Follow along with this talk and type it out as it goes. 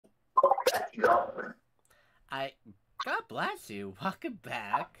God bless you. Welcome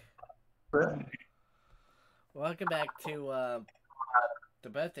back. Welcome back to the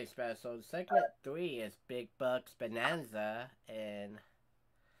birthday special. Segment 3 is Big Bucks Bonanza, and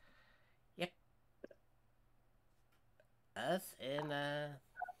yep, us and the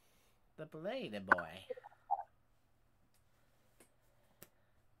belated boy.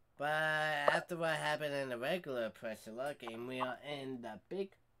 But after what happened in the regular pressure luck game, we are in the Big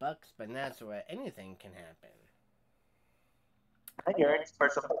Bucks Bonanza where anything can happen. And you're for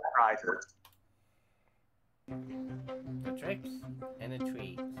some prizes. The tricks and the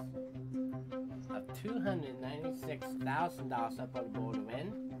treats of $296,000 up on the board to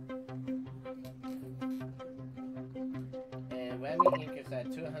win. And Remy Inc. is at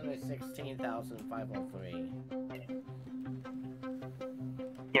 $216,503.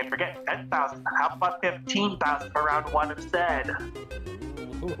 Can't forget 10,000. How about 15,000 for round 1 instead?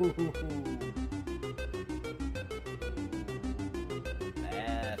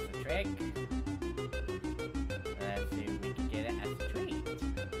 That's the trick. Let's see if we can get it as a treat.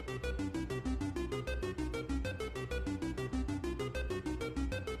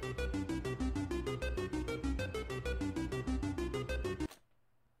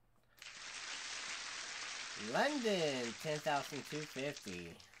 London,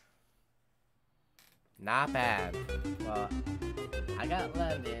 10,250. Not bad. Well, I got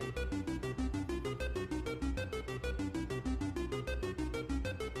London.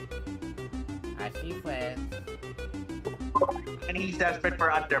 I see friends. And he's desperate for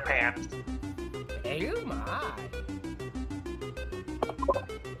underpants. Oh my.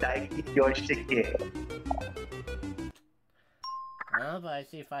 Like your shit. Well, but I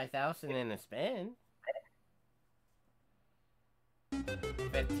see 5,000 in a spin.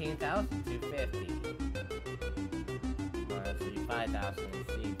 15,250. Well, I see 5,000. I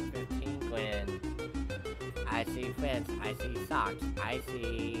see 15 grand. I see friends. I see socks. I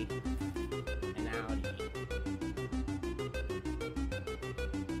see an Audi.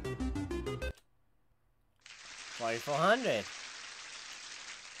 $4,400.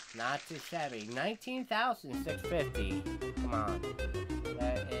 Not too shabby. 19,650. Come on.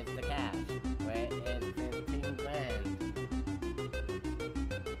 Where is the cash? Where is 15 grand?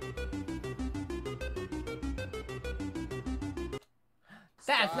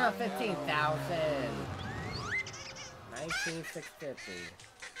 That's not 15,000. 19,650.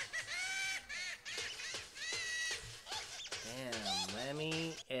 Damn,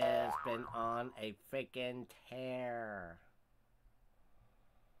 Lemmy has been on a freaking tear.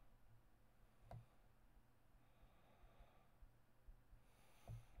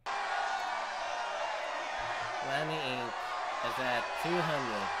 Lemmy Inc. is at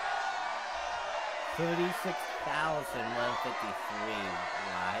 236,153.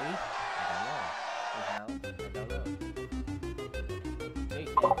 Why? I don't know. Three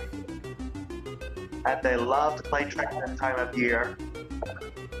things. And they love to play tricks this time of year.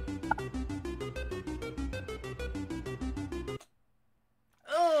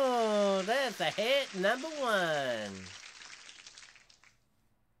 Oh, that's a hit number 1.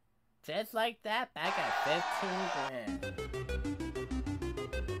 Just like that, back at 15 grand.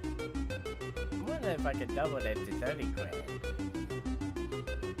 I wonder if I could double that to 30 grand.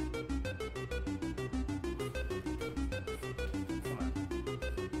 Come on.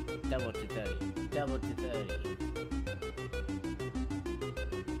 Double to 30. Double to 30.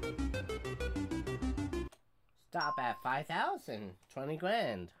 Stop at 5,000. 20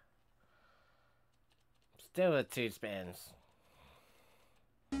 grand. Still with 2 spins.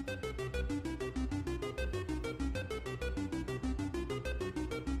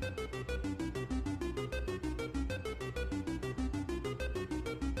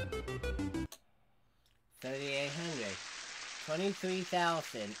 $3,800.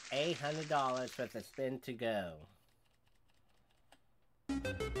 $23,800 with a spin to go.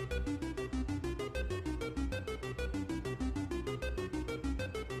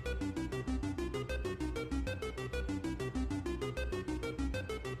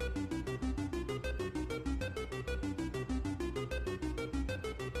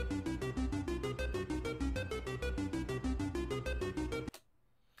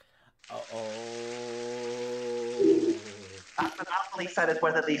 That monopoly set is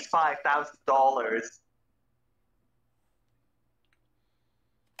worth at least $5,000.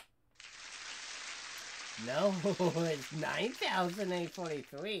 No, it's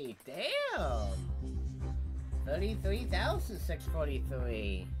 9,843. Damn.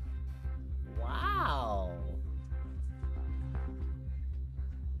 33,643. Wow.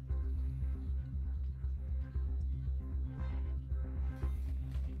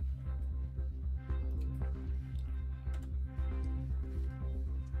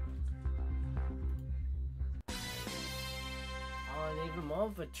 even more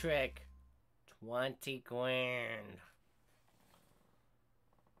of a trick. 20 grand.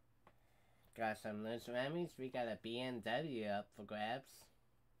 Got some loose Remy's. We got a BMW up for grabs.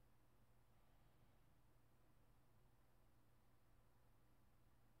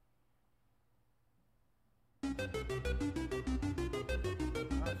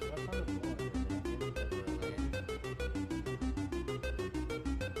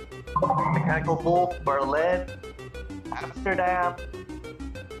 Mechanical Bull, Berlin, Amsterdam,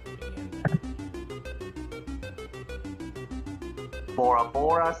 Bora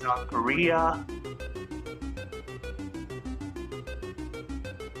Bora, South Korea.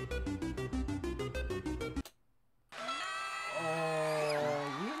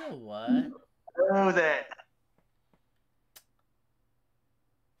 Oh, you know what? Lose it.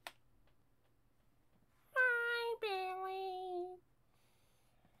 Hi, Billy.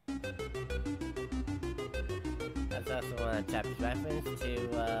 That's also one of the chapter's reference to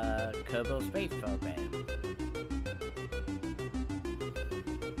Kerbal Space Program.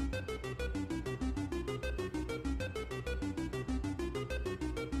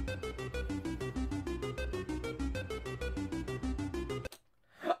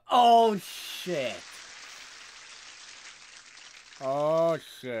 Oh shit! Oh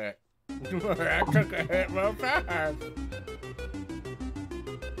shit! I took a hit real fast.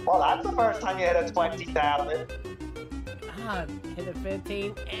 Well, that's the first time you hit a 20,000. Ah, hit a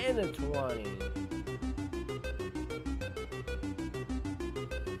 15 and a 20.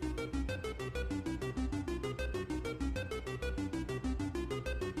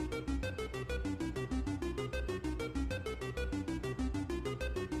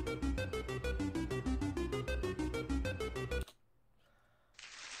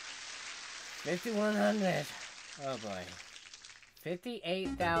 $5,100. Oh boy.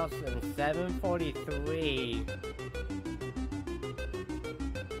 58,743.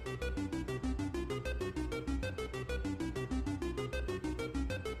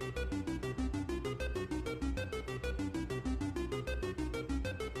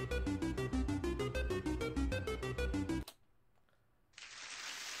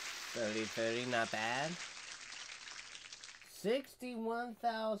 $30, not bad.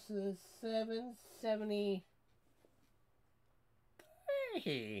 61,773.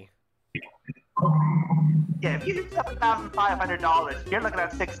 Yeah, if you hit $7,500, you're looking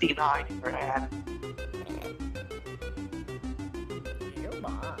at 69 grand. Oh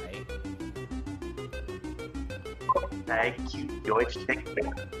my. Thank you, joystick.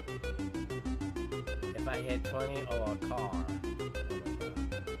 If I hit 20, oh, a car.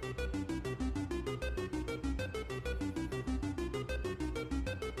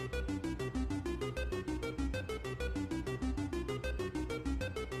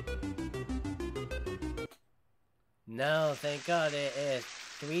 No, thank God it is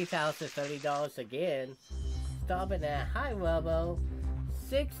 $3,030 again. Stopping at high level,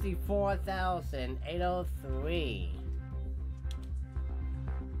 64,803.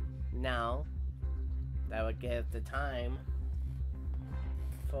 Now, that would give the time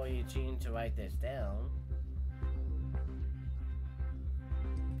for Eugene to write this down.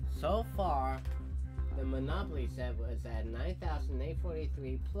 So far, the Monopoly set was at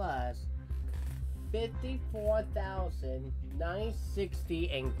 9,843 plus 54,960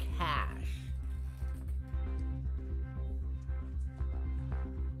 in cash.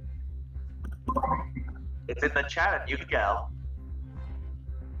 It's in the chat and you can go.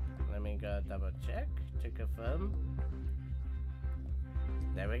 Let me go double check to confirm.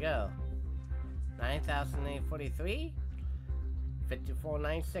 There we go. 9,843,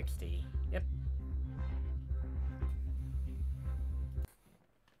 54,960. Yep.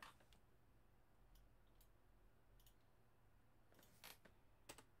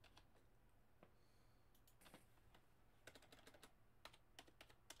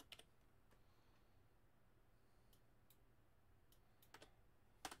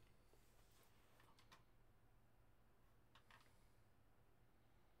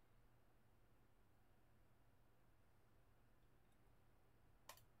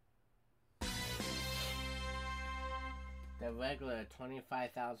 The regular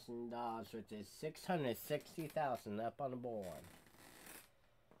 $25,000, which is $660,000 up on the board.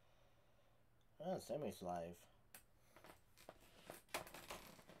 Oh, Semi's live.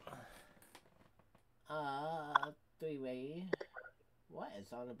 Three-way. What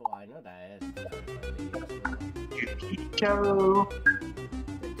is on the board? I know that is. Joe.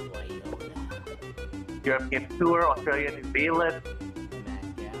 The Toyota. European Tour, Australia, New Zealand.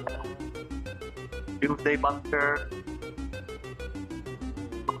 Magella. Doomsday Bunker.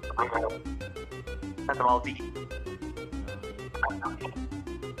 And the Maldives.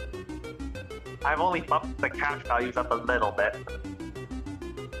 I've only bumped the cash values up a little bit.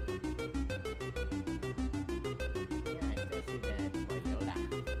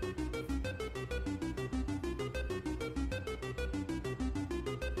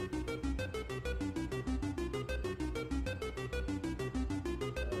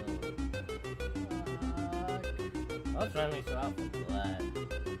 What's running so out for blood?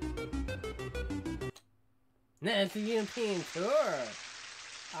 That's the European Tour.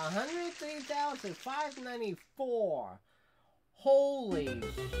 103,594. Holy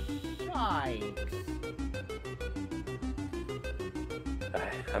shikes.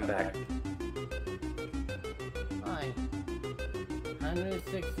 I'm back. Hi.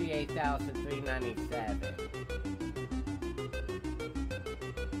 168,397.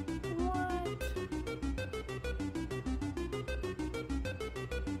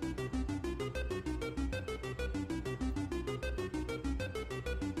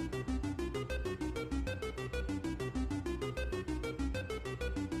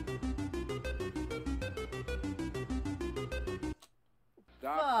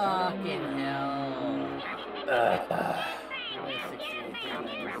 Fucking hell.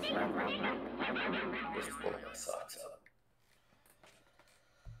 Just pulling my socks up.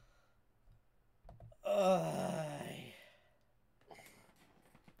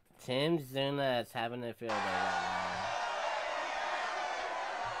 Tim Zuna is having a field day right now.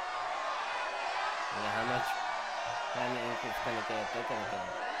 You know how much money it's gonna get? They're gonna get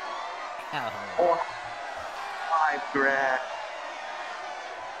hell. 5 grand.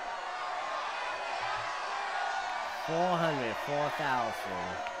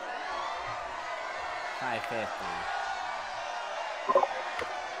 404,550.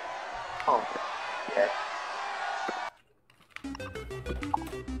 Oh, yeah.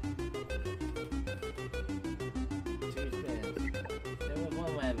 Two spins. There was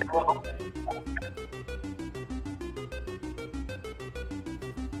one whammy.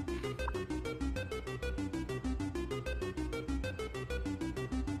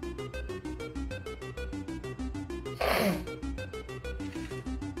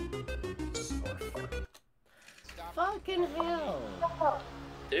 Fucking hell!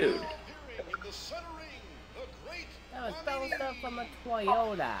 Dude. That was bounced up from a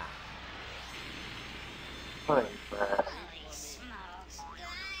Toyota.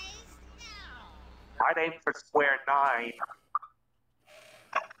 I'd aim for square 9.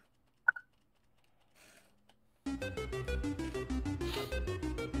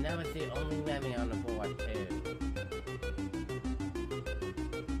 And that was the only whammy on the board, too.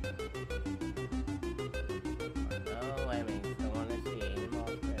 No whammies. Don't want to see any more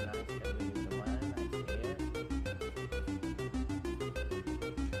square 9s. Gonna be the one. I see it.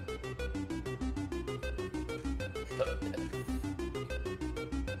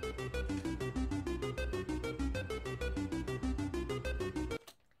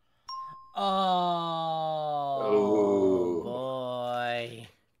 Oh, boy.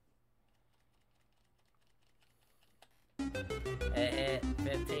 It hit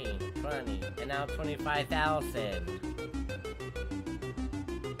 15, 20, and now 25,000.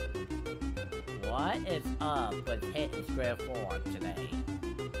 What is up with hitting square 4 today?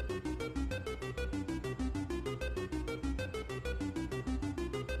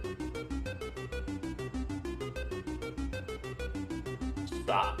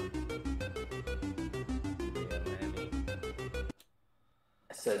 Stop.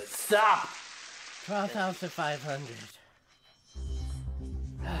 I said stop! 12,500.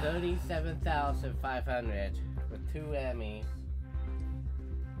 37,500 with 2 Emmys.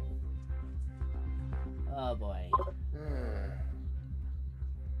 Oh boy.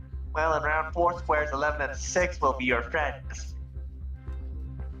 Well, in round 4 squares, 11 and 6 will be your friends.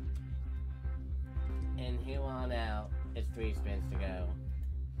 And here on out, it's 3 spins to go.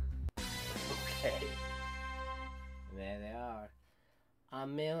 Okay. There they are.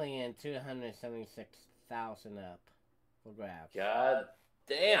 1,276,000 up for grabs. God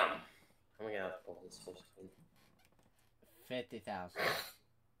damn. How am I gonna have to pull this first one? 50,000.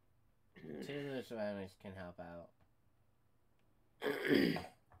 2 loose runners can help out.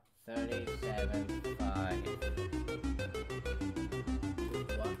 37,500.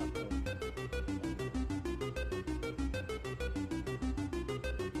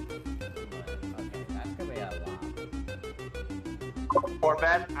 Okay, that's gonna be a lot.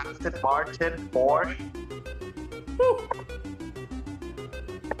 Corvette, Aston Martin, Porsche.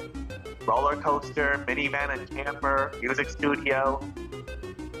 Roller coaster, minivan and camper, music studio.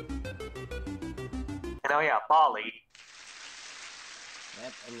 And oh yeah, Bali.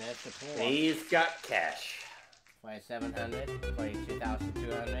 Yep, and that's the pool. He's got cash. 4,700.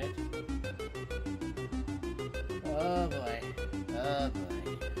 42,200. Oh boy. Oh boy.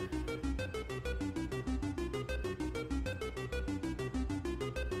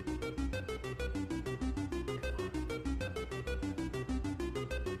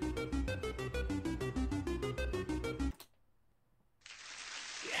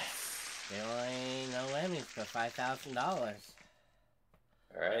 There ain't no Emmys for $5,000.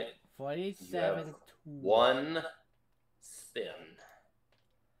 Alright. 47. One spin.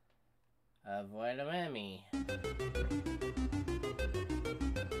 Avoid a Emmy. Be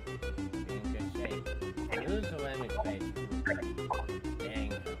in good shape. Lose a Emmy space.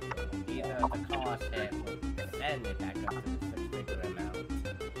 Dang. Either the cost hit will send it back up to the six-figure amount.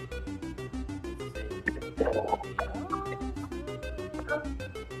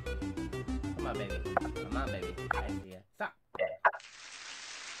 Come on, baby. Come on, baby. I see ya. Stop.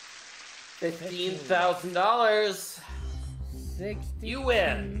 $15,000. 60. You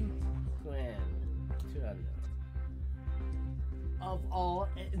win. Win. 200. Of all,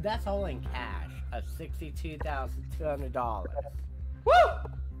 that's all in cash of $62,200. Woo!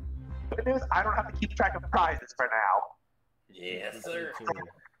 Good news, I don't have to keep track of prizes for now. Yes, sir.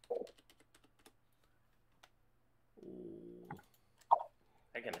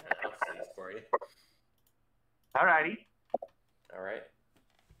 I can announce these for you. Alrighty. Alright.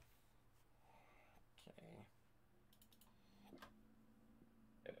 Okay.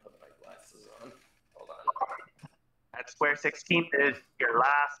 I put my glasses on. Hold on. And Square 16 is your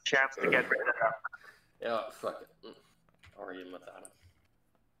last chance to get rid of them. Yeah, fuck it. I'll read them without them.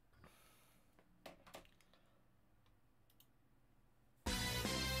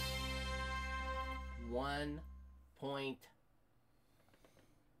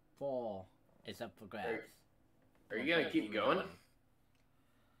 $1.4 is up for grabs. Are you gonna keep going?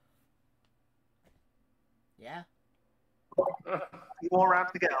 Yeah. Two more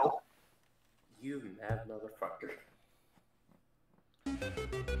rounds to go. You mad motherfucker.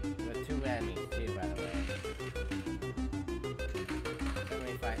 With 2 Emmys too, by the way.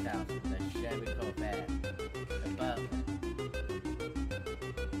 75,000. The Chevy Corvette. The Butler.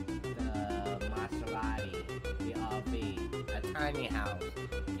 The Maserati. The RV. A tiny house.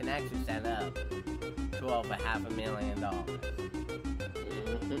 Can actually set up to over $500,000.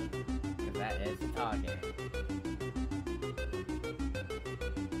 Because that is the target.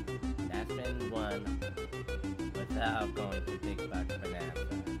 That's been won without going to Big Bucks Bonanza.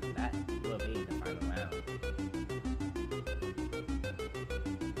 That will be the final round.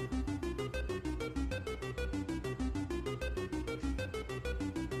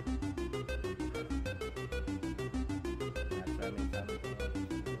 That's what I mean.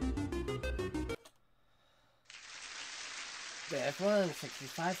 There's one,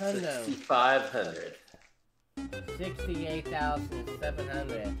 6,500. 6,500.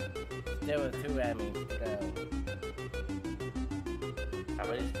 68,700. Still with 2 Emmys to go. How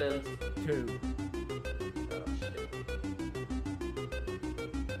many spins? 2. Oh shit.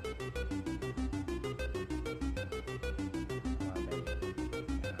 Come on, baby.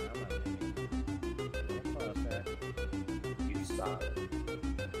 Come on, baby. A little closer. You stop it.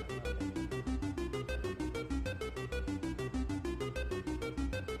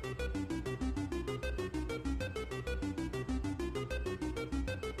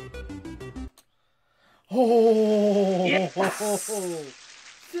 Oh! Yes!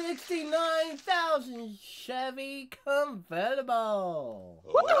 69,000 Chevy convertible.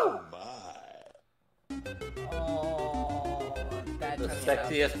 Oh my. Oh, that The tiny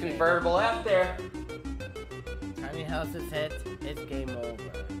sexiest house is convertible out there. hit. Tiny house is hit. It's game over.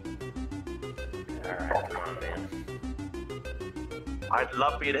 Alright, come on, man. I'd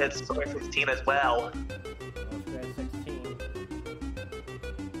love for you to hit Square 16 as well. Oh, Square 16.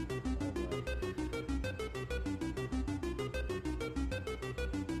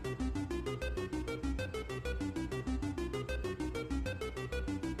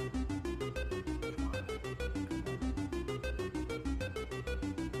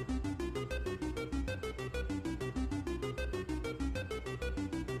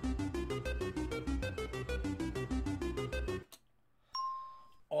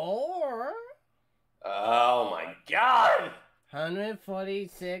 Or Oh my god!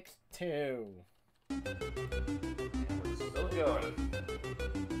 146 2. We're still going.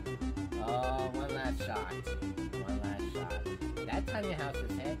 Oh, one last shot. One last shot. That tiny house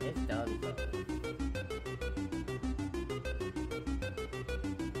is hit. It's done for.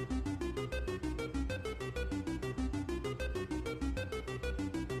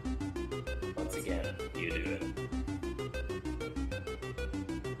 Once again, you do it.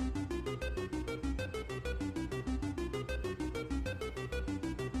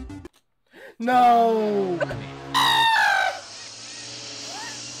 No!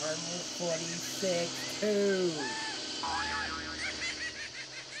 146 2.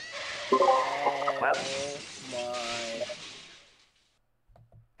 Well, My.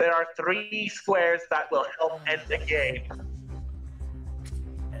 there are 3 squares that will help end the game.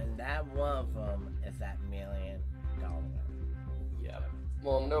 And that one of them is that $1 million. Yep.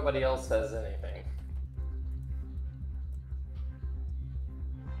 Well, nobody else has anything.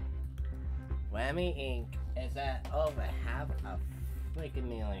 Whammy Inc. is at over half a freaking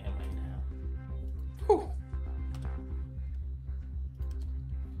million right now. Whew.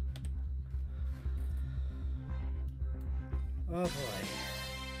 Oh boy.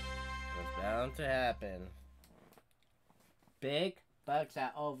 It's bound to happen. Big Bucks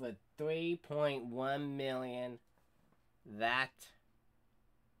at over 3.1 million. That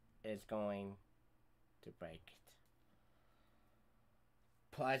is going to break it.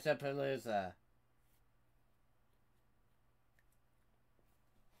 Plaza Palooza.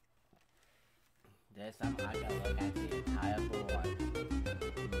 This time I gotta look at the entire board.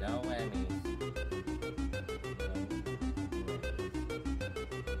 No Emmys.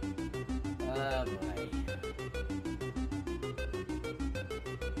 Oh boy.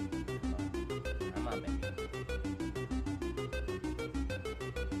 Come on, baby.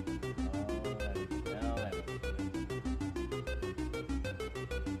 Oh, no Emmys.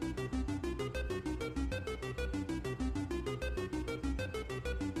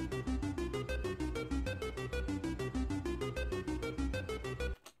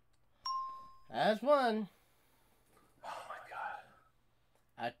 That's one. Oh my god.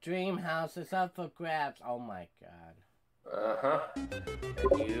 A dream house is up for grabs. Oh my god. Uh-huh.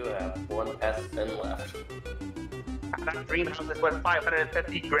 And you have one pass spin left. That dream house is worth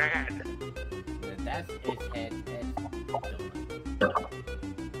 550 grand. That's its head. It's done.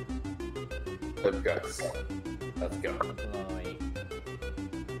 Big Bucks. Let's go. Glory.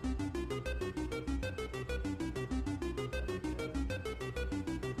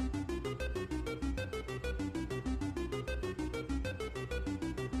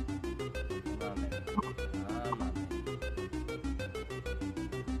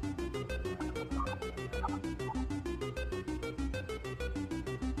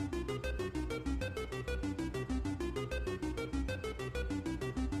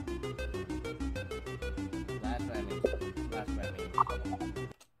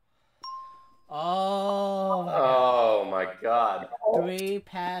 Oh my god. 3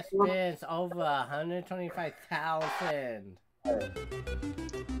 pass spins over 125,000.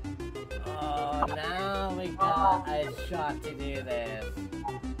 Oh, now we got a shot to do this.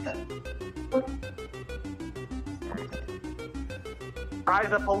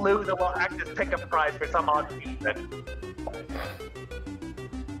 Prize of Palooza will act as pick-up prize for some odd reason. Oh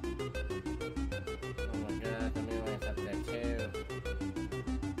my god, the million's up there too.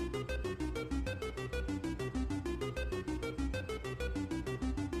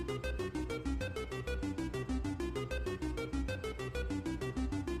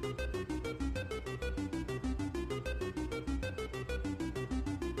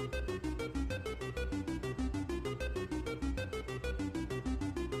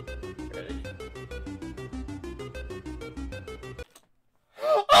 Ready?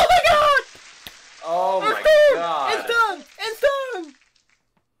 Oh my god! Oh my It's done! god. It's done! It's done!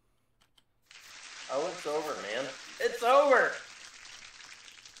 Oh, it's over, man. It's over!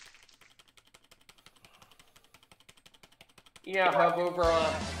 You now have over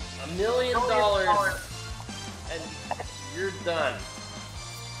 $1 million and you're done.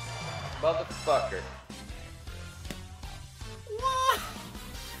 Motherfucker. What?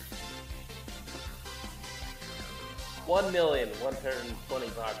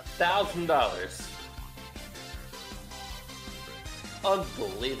 $1,125,000.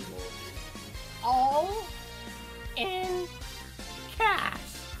 Unbelievable, dude. All in cash.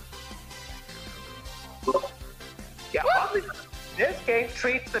 Yeah, oddly, this game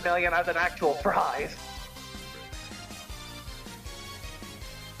treats the million as an actual prize.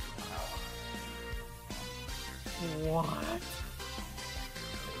 What?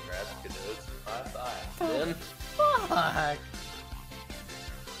 Congrats, kiddos. Bye-bye. Then, Fuck.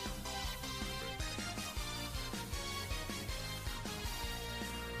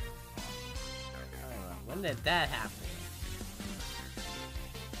 When did that happen?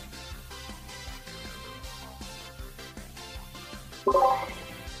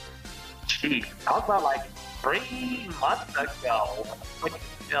 Gee, talk about like 3 months ago. Like a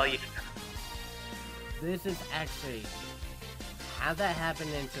million. This is actually how that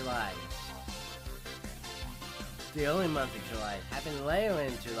happened in July. The only month of July happened later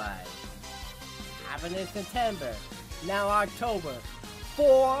in July. happened in September. Now October.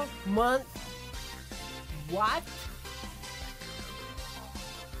 4 months? What?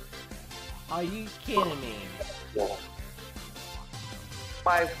 Are you kidding me?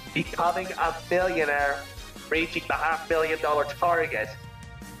 By becoming a billionaire, reaching the $500,000 target.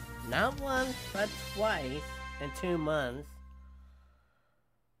 Not once, but twice in 2 months.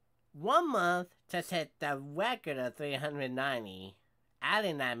 1 month just hit the record of 390,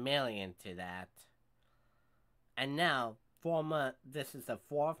 adding that million to that. And now, 4 months, this is the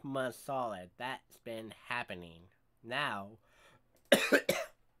 4th month solid that's been happening. Now,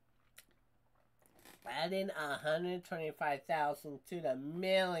 adding 125,000 to the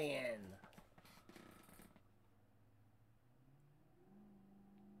million.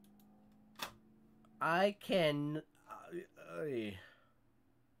 I can...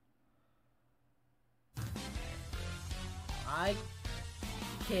 I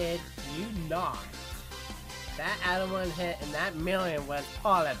kid you not. That Adam one hit and that million was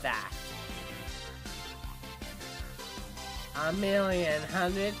part of that.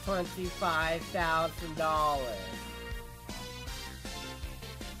 $1,125,000.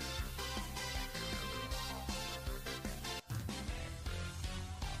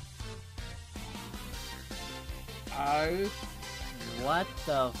 Oh, what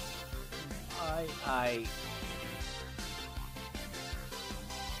the?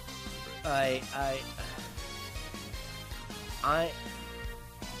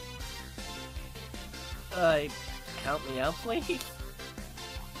 Help me out, please.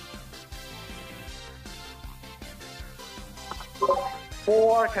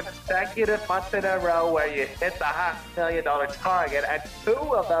 Four consecutive months in a row where you hit the $500,000 target, and 2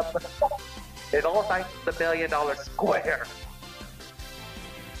 of them is all thanks to the $1 million square.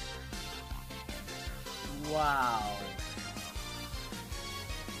 Wow.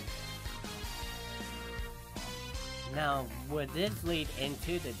 Now, would this lead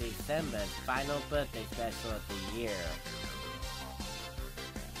into the December final birthday special of the year?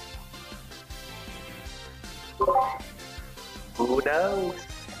 Who knows?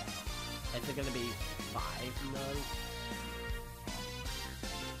 Is it gonna be 5 months?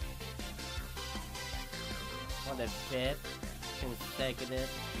 For the 5th consecutive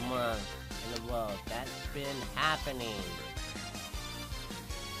month in a row. That's been happening.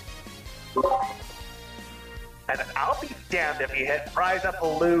 And I'll be damned if you hit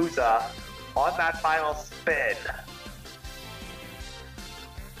Prize-a-Palooza on that final spin.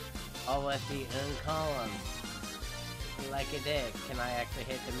 Oh, at the end column. Like it did. Can I actually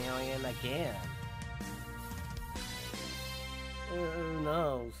hit the million again? Who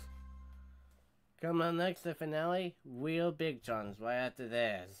knows? Coming up next, the finale, Real Big Johns, right after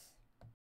this.